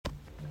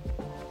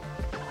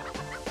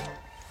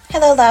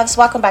Hello, loves.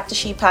 Welcome back to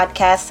She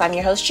Podcasts. I'm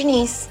your host,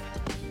 Janice.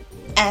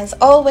 As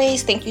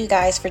always, thank you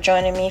guys for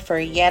joining me for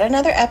yet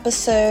another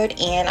episode.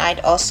 And I'd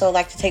also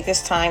like to take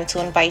this time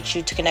to invite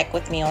you to connect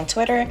with me on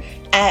Twitter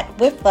at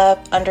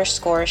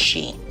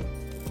withlove_she.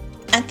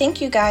 I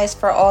thank you guys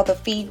for all the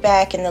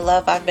feedback and the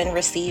love I've been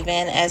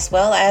receiving, as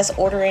well as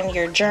ordering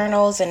your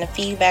journals and the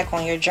feedback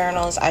on your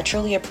journals. I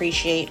truly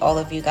appreciate all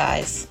of you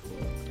guys.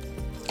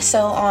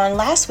 So on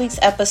last week's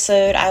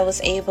episode, I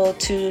was able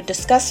to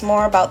discuss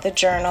more about the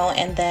journal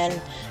and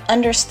then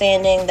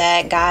understanding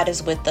that God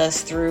is with us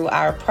through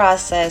our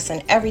process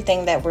and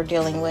everything that we're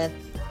dealing with.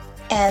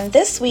 And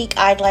this week,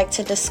 I'd like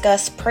to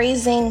discuss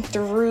praising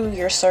through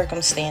your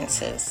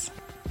circumstances.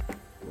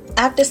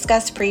 I've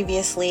discussed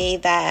previously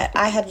that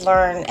I had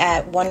learned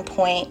at one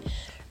point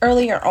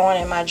earlier on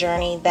in my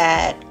journey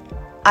that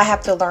I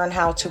have to learn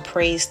how to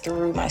praise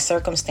through my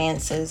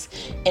circumstances.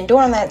 And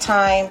during that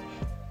time,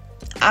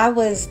 I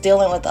was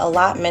dealing with a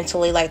lot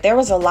mentally. Like, there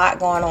was a lot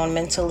going on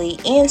mentally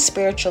and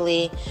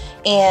spiritually,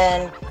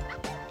 and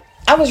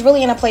I was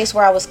really in a place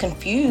where I was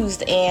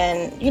confused,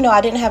 and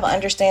I didn't have an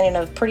understanding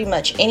of pretty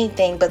much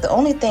anything, but the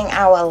only thing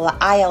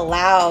I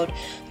allowed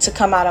to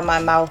come out of my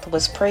mouth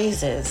was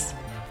praises.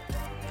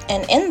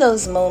 And in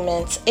those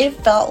moments, it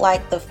felt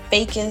like the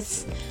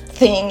fakest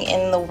thing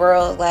in the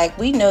world. Like,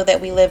 we know that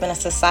we live in a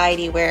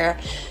society where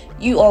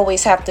you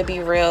always have to be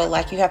real.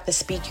 Like, you have to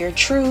speak your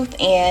truth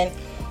and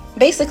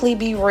basically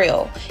be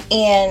real.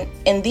 And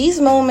in these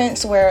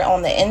moments where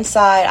on the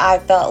inside I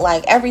felt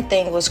like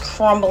everything was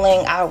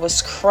crumbling, I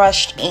was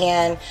crushed,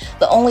 and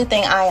the only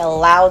thing I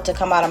allowed to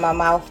come out of my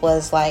mouth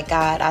was like,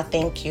 God, I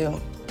thank you.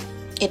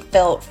 It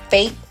felt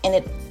fake and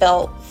it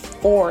felt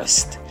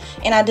forced.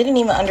 And I didn't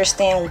even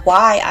understand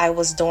why I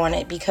was doing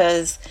it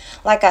because,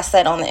 like I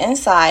said, on the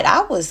inside,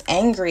 I was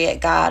angry at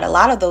God a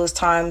lot of those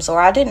times, or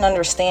I didn't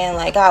understand,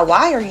 like, God,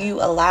 why are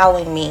you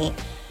allowing me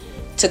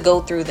to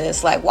go through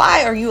this? Like,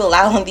 why are you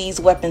allowing these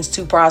weapons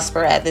to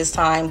prosper at this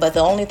time? But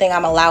the only thing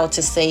I'm allowed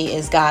to say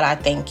is, God, I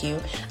thank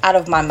you, out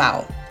of my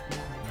mouth.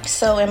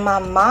 So in my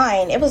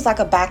mind, it was like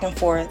a back and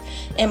forth.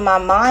 In my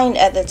mind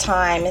at the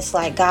time, it's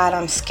like, God,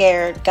 I'm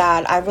scared.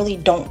 God, I really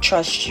don't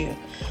trust you.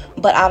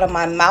 But out of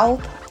my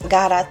mouth,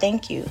 God, I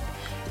thank you.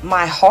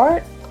 My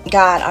heart,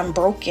 God, I'm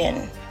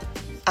broken.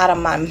 Out of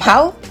my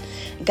mouth,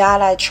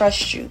 God, I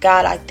trust you.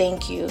 God, I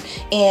thank you.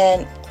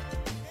 And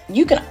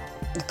you can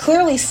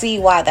clearly see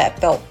why that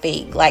felt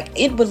fake. Like,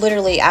 it would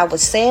literally, I would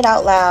say it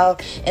out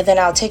loud and then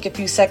I'll take a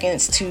few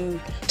seconds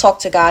to talk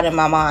to God in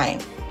my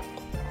mind.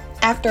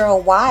 After a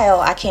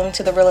while, I came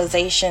to the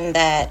realization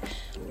that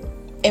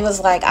it was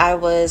like I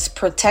was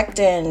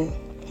protecting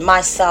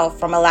myself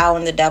from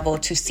allowing the devil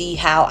to see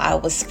how I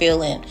was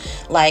feeling.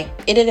 Like,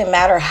 it didn't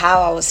matter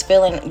how I was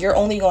feeling. You're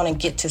only going to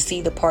get to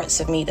see the parts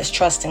of me that's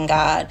trusting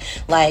God.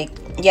 Like,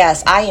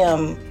 yes, I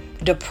am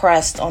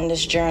depressed on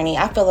this journey.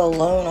 I feel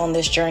alone on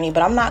this journey,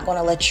 but I'm not going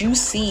to let you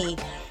see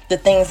the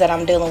things that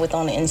I'm dealing with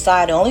on the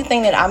inside. The only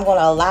thing that I'm going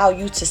to allow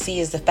you to see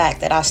is the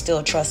fact that I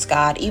still trust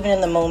God, even in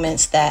the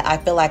moments that I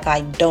feel like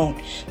I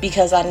don't,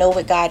 because I know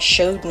what God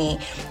showed me.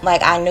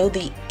 Like, I know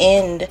the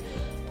end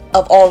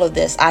of all of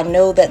this. I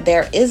know that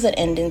there is an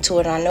ending to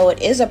it. I know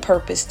it is a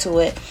purpose to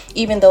it,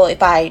 even though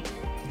if I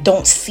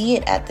don't see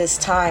it at this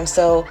time.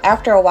 So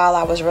after a while,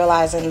 I was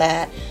realizing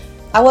that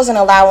I wasn't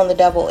allowing the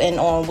devil in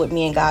on what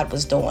me and God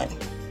was doing.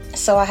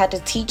 So I had to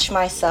teach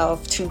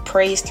myself to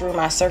praise through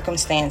my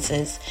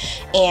circumstances.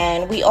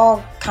 And we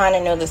all kind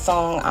of know the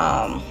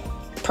song,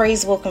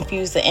 Praise Will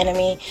Confuse the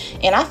Enemy.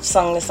 And I've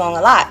sung this song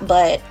a lot,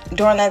 but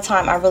during that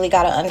time, I really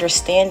got an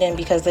understanding,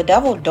 because the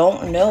devil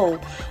don't know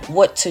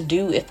what to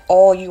do if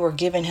all you are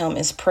giving him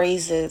is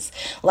praises.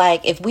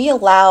 Like, if we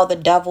allow the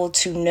devil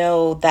to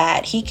know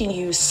that he can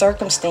use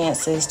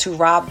circumstances to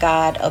rob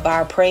God of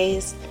our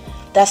praise,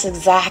 that's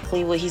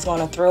exactly what he's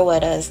going to throw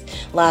at us.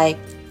 Like,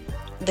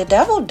 the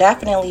devil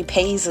definitely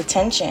pays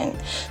attention.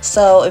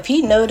 So if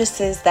he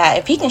notices that,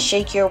 if he can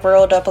shake your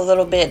world up a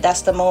little bit,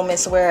 that's the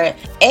moments where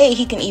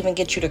he can even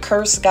get you to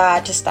curse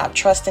God, to stop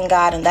trusting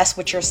God, and that's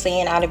what you're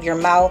saying out of your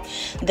mouth.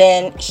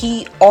 Then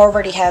he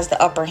already has the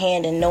upper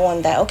hand in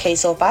knowing that, okay,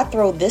 so if I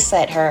throw this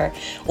at her,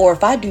 or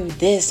if I do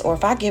this, or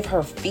if I give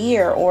her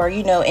fear, or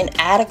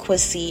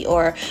inadequacy,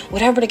 or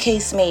whatever the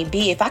case may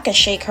be, if I can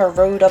shake her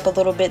road up a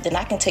little bit, then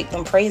I can take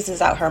them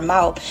praises out her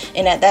mouth.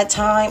 And at that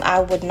time,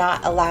 I would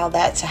not allow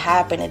that to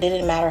happen. It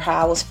didn't matter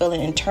how I was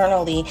feeling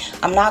internally.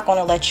 I'm not going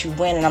to let you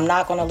win, and I'm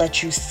not going to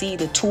let you see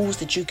the tools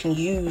that you can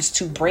use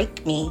to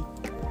break me.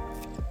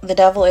 The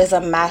devil is a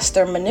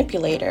master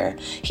manipulator.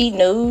 He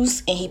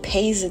knows and he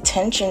pays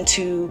attention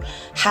to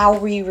how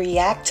we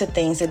react to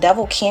things. The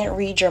devil can't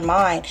read your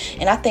mind.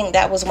 And I think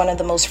that was one of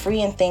the most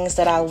freeing things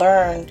that I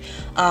learned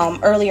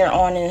earlier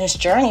on in this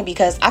journey,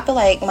 because I feel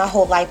like my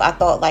whole life I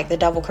thought like the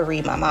devil could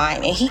read my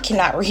mind, and he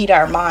cannot read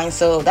our mind.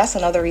 So that's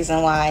another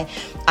reason why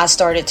I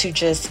started to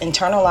just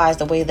internalize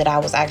the way that I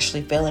was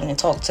actually feeling and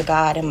talk to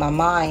God in my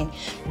mind.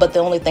 But the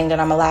only thing that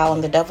I'm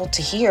allowing the devil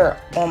to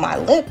hear on my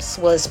lips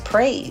was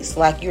praise.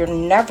 Like, you're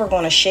never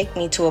going to shake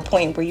me to a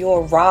point where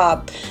you'll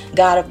rob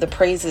God of the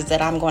praises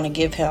that I'm going to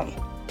give him.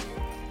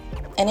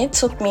 And it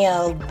took me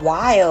a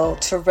while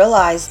to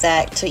realize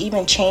that, to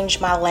even change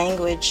my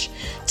language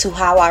to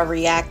how I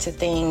react to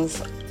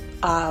things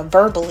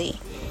verbally.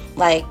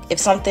 Like if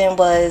something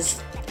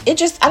was, I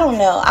don't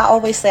know. I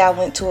always say I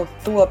went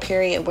through a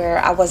period where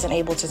I wasn't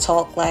able to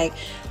talk. Like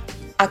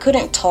I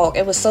couldn't talk.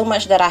 It was so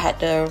much that I had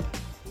to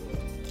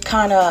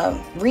kind of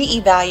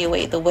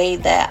reevaluate the way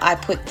that I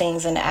put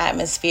things in the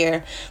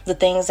atmosphere, the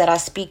things that I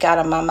speak out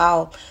of my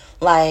mouth,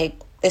 like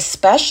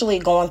especially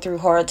going through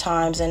hard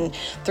times and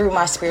through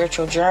my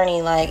spiritual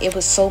journey. Like it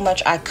was so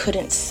much I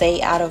couldn't say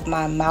out of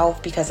my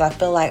mouth because I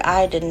feel like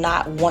I did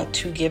not want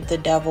to give the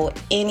devil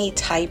any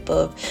type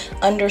of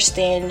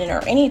understanding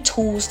or any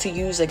tools to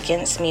use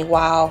against me,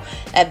 while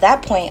at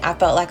that point I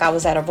felt like I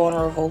was at a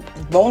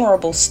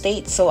vulnerable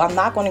state. So I'm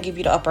not going to give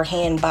you the upper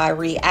hand by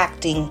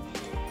reacting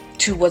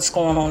to what's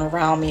going on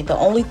around me. The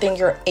only thing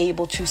you're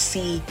able to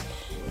see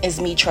is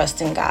me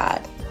trusting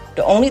God.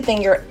 The only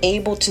thing you're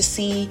able to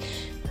see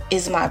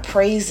is my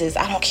praises.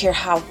 I don't care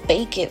how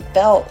fake it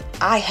felt.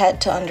 I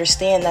had to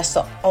understand that's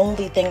the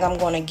only thing I'm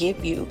going to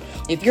give you.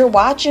 If you're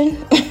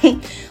watching,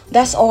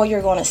 that's all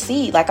you're going to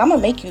see. Like, I'm going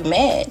to make you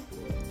mad.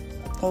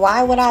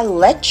 Why would I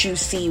let you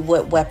see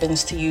what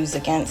weapons to use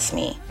against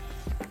me?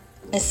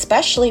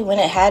 Especially when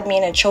it had me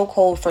in a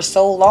chokehold for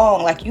so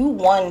long. Like, you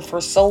won for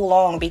so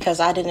long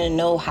because I didn't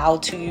know how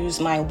to use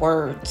my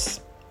words.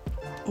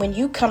 When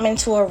you come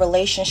into a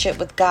relationship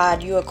with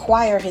God, you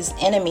acquire his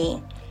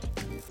enemy.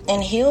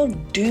 And he'll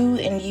do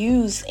and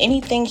use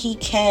anything he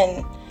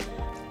can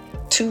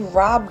to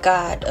rob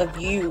God of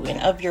you and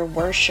of your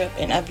worship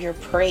and of your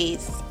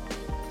praise.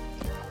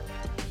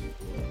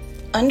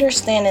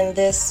 Understanding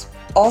this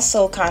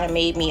also kind of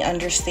made me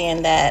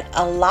understand that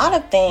a lot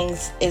of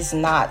things is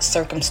not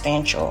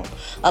circumstantial.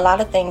 A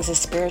lot of things is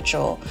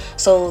spiritual.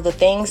 So the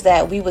things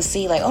that we would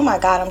see like, oh my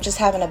God, I'm just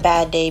having a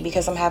bad day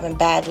because I'm having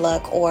bad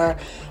luck, or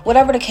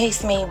whatever the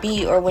case may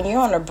be, or when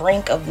you're on the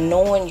brink of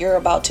knowing you're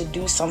about to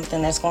do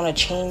something that's going to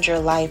change your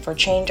life or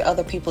change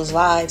other people's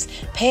lives,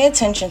 pay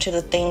attention to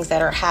the things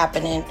that are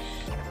happening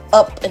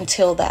up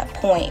until that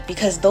point,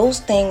 because those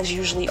things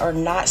usually are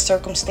not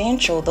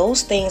circumstantial.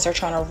 Those things are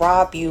trying to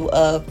rob you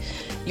of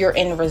your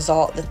end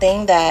result, the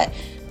thing that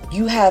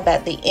you have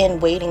at the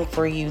end waiting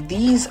for you.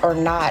 These are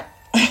not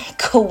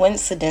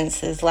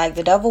coincidences. Like,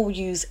 the devil will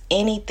use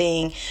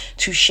anything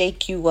to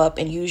shake you up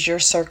and use your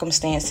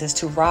circumstances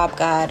to rob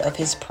God of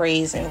his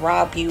praise and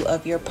rob you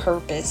of your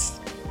purpose.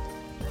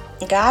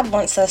 God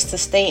wants us to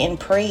stay in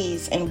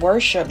praise and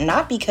worship,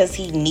 not because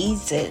he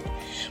needs it,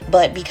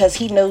 but because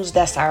he knows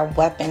that's our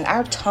weapon.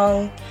 Our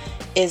tongue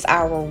is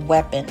our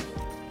weapon.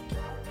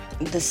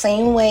 The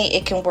same way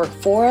it can work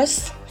for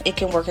us, it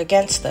can work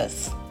against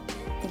us.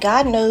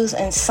 God knows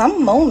in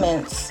some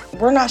moments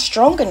we're not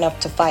strong enough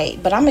to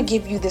fight, but I'm going to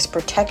give you this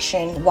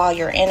protection while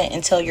you're in it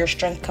until your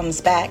strength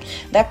comes back.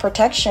 That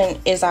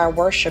protection is our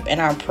worship and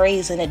our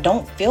praise, and it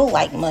don't feel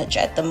like much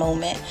at the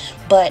moment.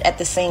 But at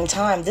the same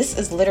time, this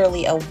is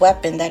literally a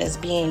weapon that is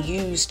being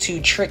used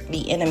to trick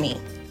the enemy.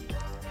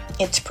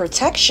 It's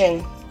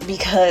protection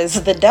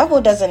because the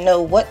devil doesn't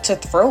know what to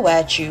throw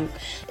at you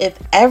if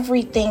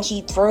everything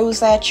he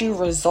throws at you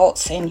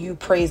results in you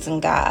praising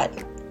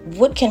God.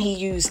 What can he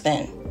use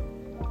then?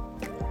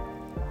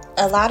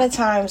 A lot of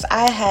times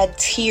I had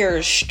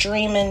tears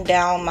streaming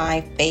down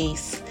my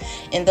face,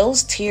 and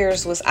those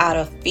tears was out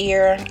of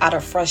fear, out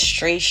of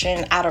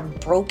frustration, out of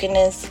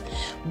brokenness.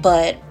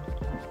 But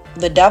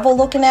the devil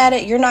looking at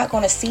it, you're not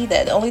going to see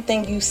that. The only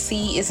thing you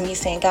see is me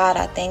saying, God,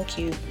 I thank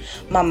you.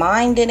 My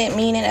mind didn't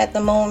mean it at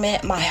the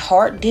moment. My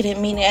heart didn't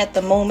mean it at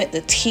the moment.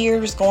 The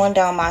tears going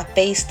down my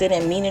face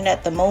didn't mean it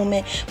at the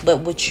moment. But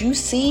what you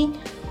see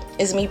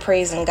is me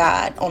praising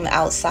God on the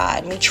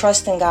outside, me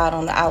trusting God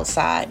on the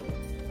outside.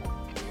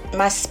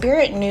 My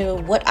spirit knew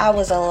what I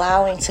was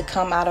allowing to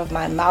come out of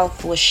my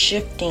mouth was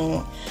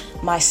shifting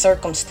my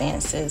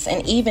circumstances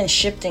and even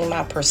shifting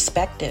my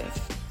perspective.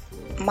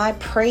 My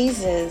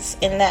praises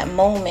in that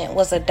moment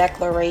was a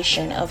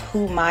declaration of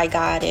who my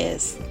God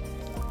is.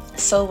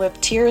 So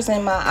with tears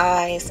in my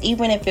eyes,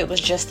 even if it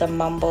was just a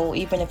mumble,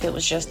 even if it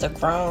was just a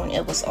groan,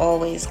 it was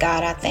always,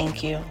 God, I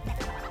thank you.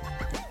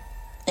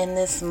 In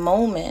this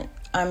moment,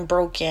 I'm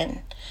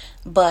broken,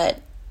 but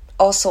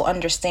also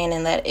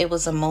understanding that it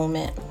was a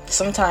moment.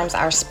 Sometimes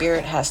our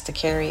spirit has to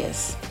carry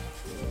us.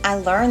 I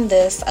learned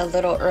this a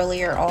little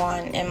earlier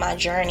on in my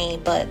journey,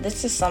 but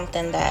this is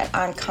something that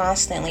I'm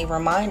constantly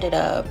reminded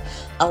of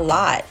a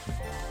lot,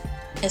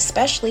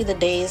 especially the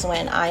days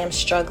when I am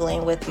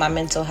struggling with my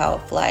mental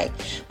health, like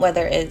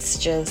whether it's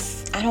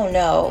just, I don't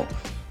know,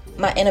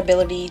 my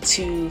inability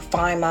to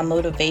find my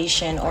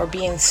motivation or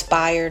be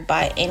inspired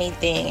by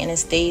anything. And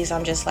it's days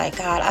I'm just like,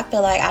 God, I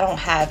feel like I don't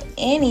have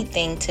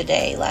anything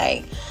today.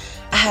 Like,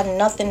 I have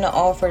nothing to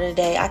offer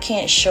today. I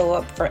can't show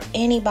up for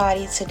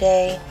anybody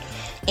today.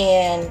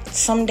 And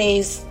some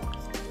days,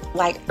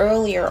 like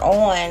earlier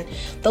on,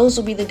 those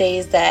will be the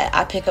days that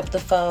I pick up the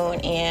phone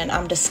and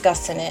I'm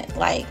discussing it.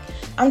 Like,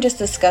 I'm just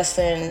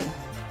discussing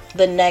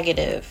the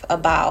negative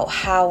about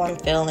how I'm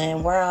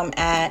feeling, where I'm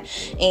at.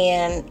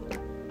 And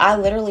I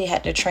literally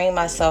had to train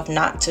myself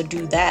not to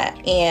do that.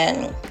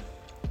 And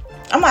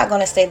I'm not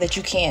going to say that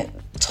you can't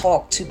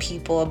talk to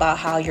people about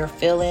how you're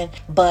feeling,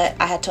 but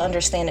I had to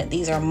understand that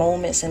these are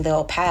moments and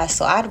they'll pass.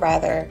 So I'd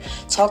rather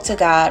talk to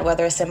God,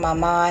 whether it's in my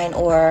mind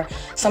or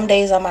some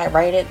days I might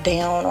write it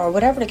down or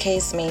whatever the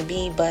case may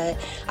be. But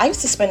I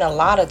used to spend a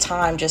lot of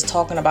time just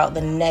talking about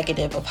the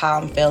negative of how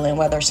I'm feeling,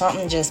 whether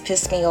something just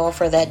pissed me off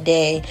for that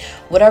day,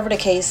 whatever the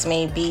case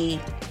may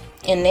be.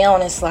 And now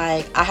it's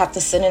like I have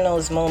to sit in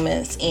those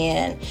moments,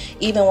 and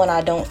even when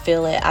I don't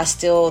feel it,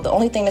 the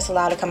only thing that's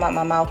allowed to come out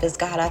my mouth is,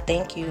 God, I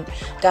thank you.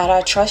 God, I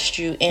trust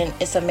you. And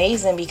it's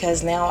amazing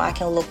because now I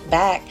can look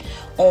back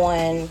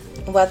on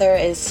whether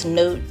it's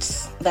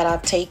notes that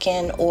I've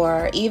taken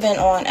or even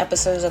on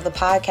episodes of the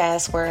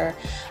podcast where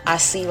I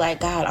see like,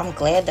 God, I'm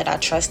glad that I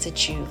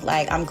trusted you.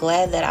 Like, I'm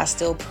glad that I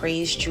still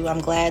praised you. I'm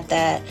glad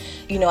that,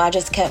 I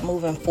just kept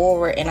moving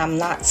forward and I'm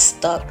not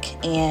stuck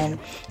and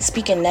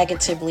speaking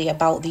negatively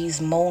about these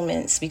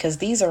moments, because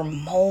these are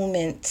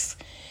moments.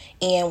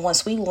 And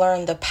once we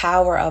learn the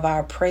power of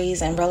our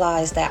praise and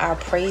realize that our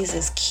praise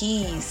is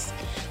keys,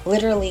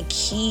 literally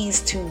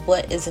keys to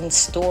what is in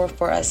store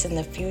for us in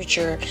the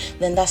future,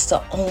 then that's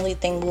the only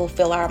thing we'll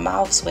fill our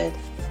mouths with.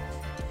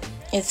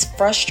 It's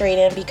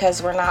frustrating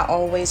because we're not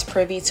always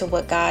privy to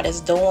what God is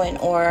doing,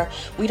 or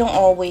we don't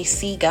always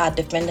see God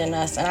defending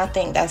us. And I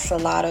think that's a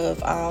lot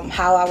of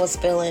how I was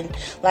feeling.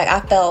 Like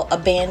I felt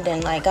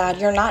abandoned. Like, God,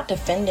 you're not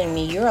defending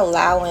me. You're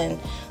allowing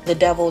the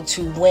devil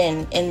to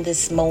win in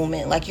this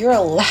moment. Like, you're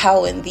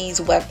allowing these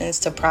weapons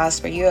to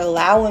prosper. You're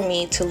allowing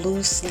me to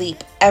lose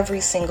sleep every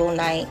single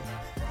night.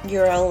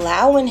 You're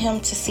allowing him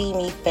to see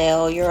me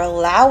fail. You're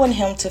allowing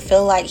him to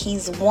feel like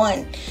he's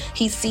won.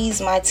 He sees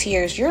my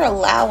tears. You're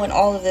allowing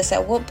all of this.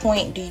 At what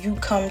point do you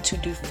come to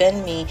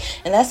defend me?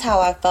 And that's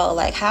how I felt.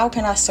 Like, how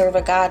can I serve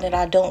a God that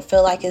I don't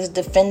feel like is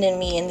defending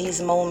me in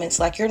these moments?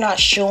 Like, you're not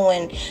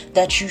showing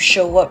that you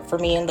show up for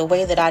me in the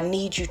way that I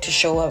need you to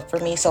show up for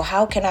me. So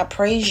how can I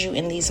praise you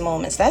in these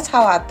moments? That's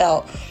how I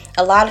felt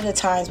a lot of the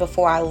times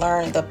before I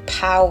learned the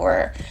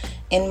power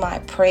in my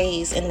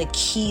praise and the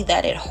key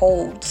that it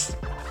holds.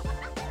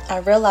 I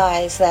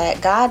realized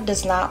that God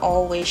does not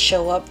always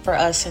show up for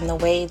us in the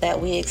way that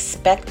we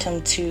expect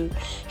him to.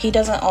 He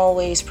doesn't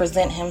always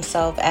present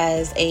himself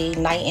as a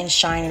knight in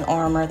shining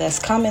armor that's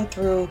coming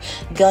through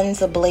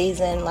guns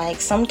a-blazing.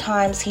 Like,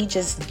 sometimes he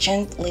just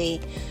gently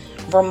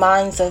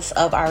reminds us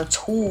of our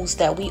tools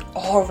that we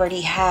already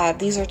have.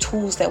 These are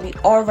tools that we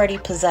already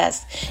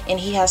possess, and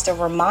he has to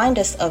remind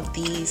us of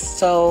these.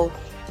 So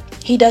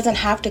he doesn't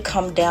have to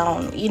come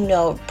down,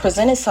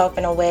 present himself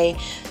in a way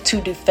to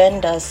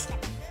defend us.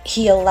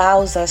 He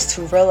allows us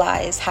to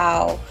realize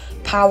how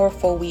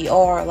powerful we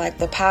are. Like,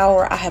 the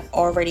power I have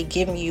already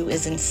given you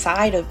is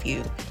inside of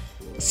you.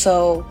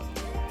 So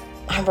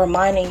I'm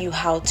reminding you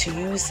how to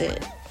use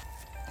it.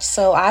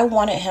 So I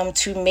wanted him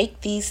to make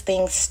these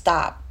things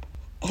stop.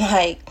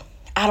 Like,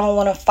 I don't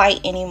want to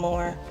fight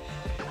anymore.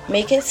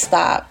 Make it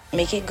stop.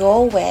 Make it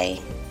go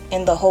away.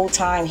 And the whole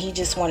time he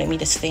just wanted me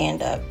to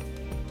stand up.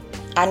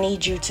 I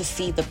need you to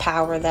see the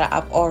power that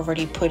I've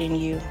already put in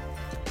you.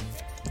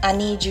 I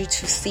need you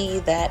to see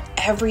that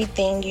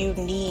everything you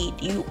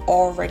need, you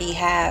already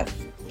have.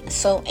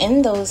 So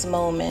in those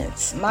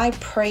moments, my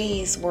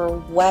praise were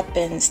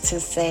weapons to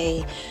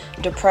say,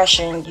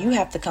 depression, you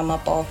have to come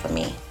up off of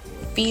me.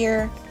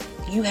 Fear,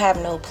 you have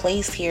no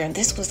place here. And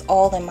this was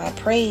all in my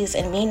praise,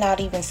 and me not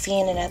even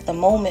seeing it at the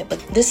moment.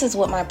 But this is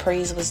what my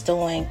praise was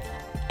doing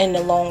in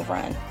the long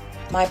run.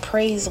 My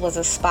praise was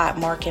a spot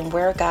marking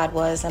where God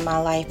was in my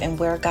life and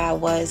where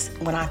God was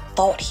when I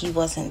thought he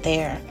wasn't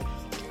there.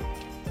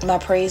 My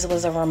praise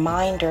was a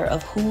reminder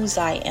of whose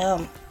I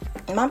am.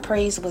 My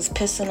praise was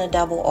pissing the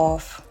devil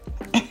off.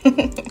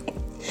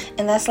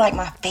 And that's like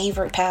my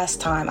favorite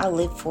pastime. I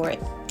live for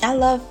it. I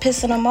love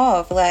pissing him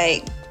off.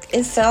 Like,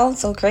 it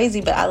sounds so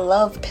crazy, but I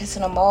love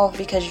pissing him off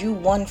because you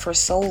won for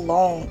so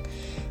long.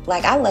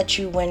 Like, I let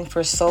you win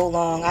for so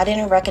long. I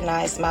didn't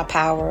recognize my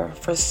power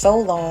for so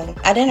long.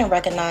 I didn't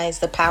recognize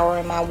the power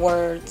in my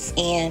words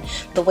and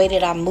the way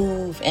that I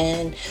move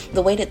and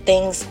the way that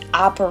things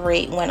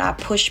operate when I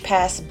push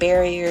past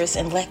barriers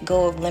and let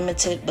go of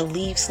limited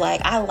beliefs.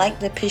 Like, I like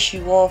to piss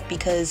you off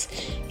because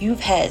you've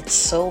had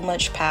so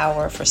much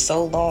power for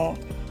so long.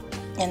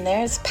 And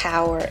there's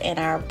power in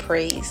our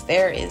praise.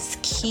 There is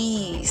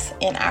keys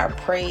in our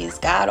praise.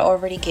 God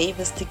already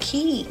gave us the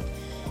key.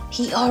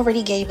 He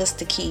already gave us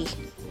the key.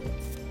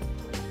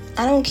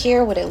 I don't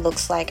care what it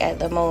looks like at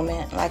the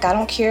moment. Like, I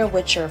don't care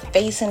what you're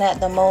facing at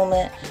the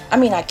moment. I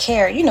mean, I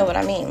care. You know what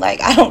I mean? Like,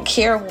 I don't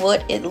care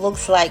what it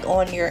looks like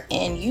on your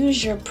end.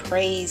 Use your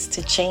praise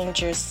to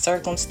change your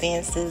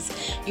circumstances.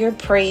 Your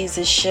praise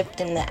is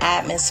shifting the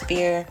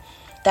atmosphere.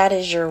 That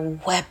is your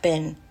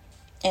weapon.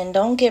 And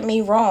don't get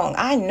me wrong,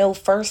 I know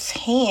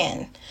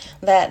firsthand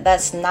that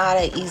that's not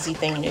an easy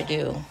thing to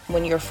do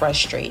when you're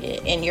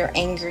frustrated and you're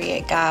angry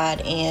at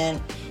God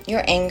and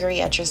you're angry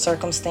at your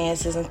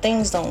circumstances and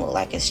things don't look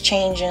like it's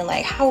changing.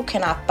 Like, how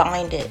can I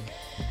find it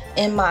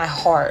in my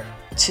heart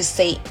to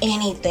say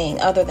anything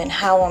other than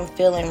how I'm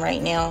feeling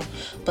right now?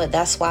 But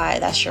that's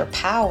your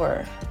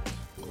power.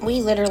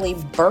 We literally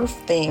birth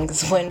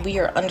things when we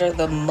are under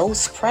the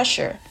most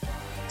pressure.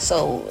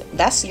 So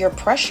that's your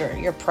pressure.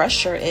 Your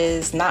pressure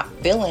is not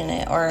feeling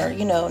it or,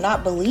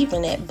 not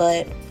believing it,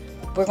 but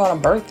we're going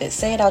to birth it.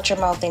 Say it out your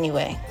mouth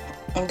anyway.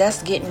 And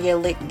that's getting your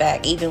lick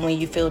back even when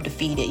you feel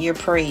defeated. Your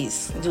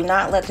praise. Do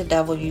not let the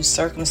devil use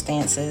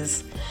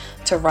circumstances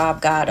to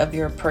rob God of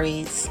your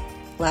praise.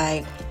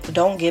 Like,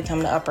 don't give him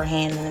the upper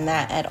hand in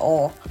that at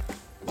all.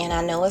 And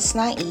I know it's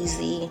not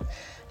easy.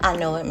 I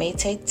know it may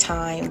take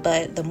time,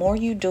 but the more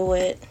you do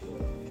it,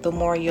 the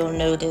more you'll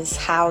notice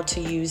how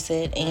to use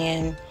it,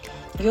 and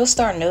you'll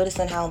start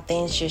noticing how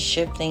things just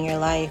shift in your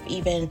life,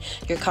 even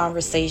your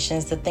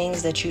conversations, the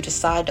things that you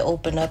decide to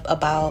open up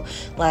about,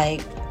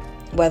 like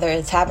whether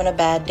it's having a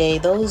bad day,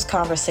 those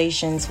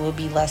conversations will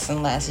be less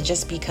and less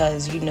just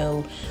because you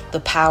know the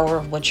power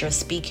of what you're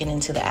speaking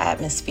into the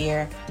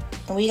atmosphere.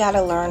 And we got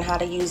to learn how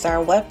to use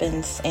our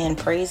weapons, and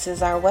praise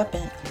is our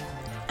weapon.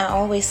 I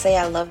always say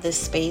I love this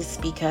space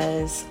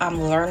because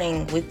I'm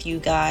learning with you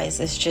guys.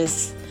 It's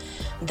just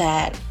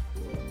that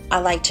I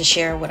like to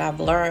share what I've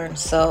learned.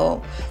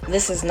 So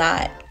this is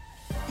not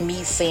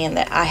me saying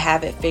that I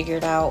have it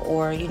figured out,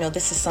 or,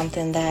 this is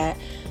something that,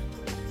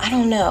 I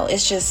don't know.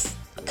 It's just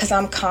because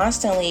I'm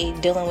constantly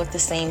dealing with the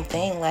same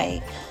thing.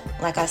 Like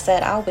I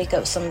said, I'll wake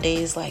up some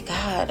days like,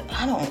 God,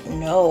 I don't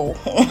know.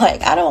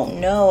 I don't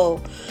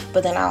know.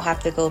 But then I'll have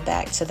to go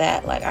back to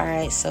that. Like, all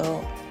right,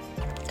 so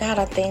God,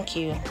 I thank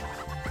you.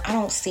 I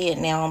don't see it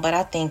now, but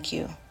I thank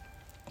you.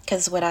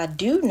 Because what I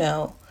do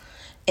know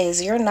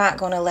is you're not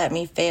going to let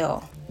me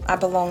fail. I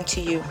belong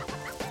to you.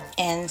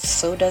 And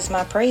so does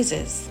my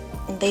praises.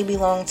 They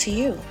belong to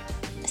you.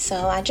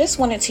 So I just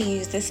wanted to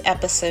use this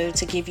episode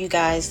to give you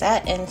guys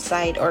that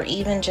insight, or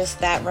even just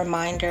that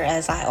reminder,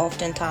 as I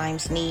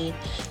oftentimes need,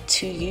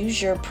 to use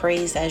your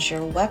praise as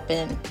your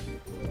weapon.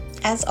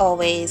 As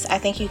always, I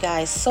thank you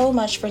guys so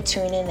much for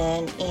tuning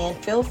in, and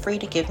feel free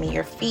to give me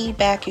your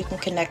feedback. You can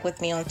connect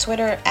with me on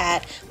Twitter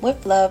at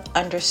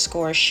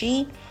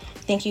withlove_she.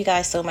 Thank you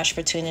guys so much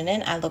for tuning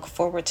in. I look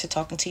forward to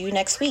talking to you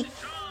next week.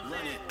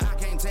 I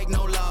can't take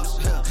no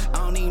loss. I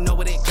don't even know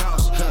what it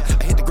costs.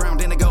 I hit the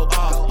ground, then it go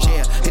off.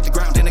 Yeah, hit the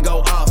ground, then it go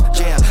off.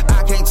 Yeah,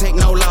 I can't take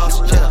no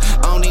loss.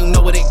 I don't even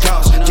know what it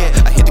costs. Yeah,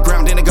 I hit the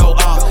ground, then it go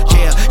off.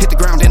 Yeah, hit the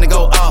ground, then it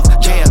go off.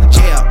 Yeah,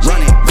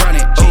 run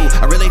it. Ooh,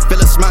 I really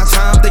feel it's my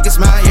time. Think it's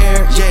my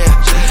year.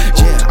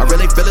 Yeah, I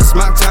really feel it's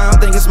my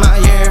time. Think it's my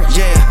year.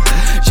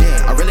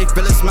 Yeah, I really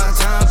feel it's my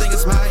time.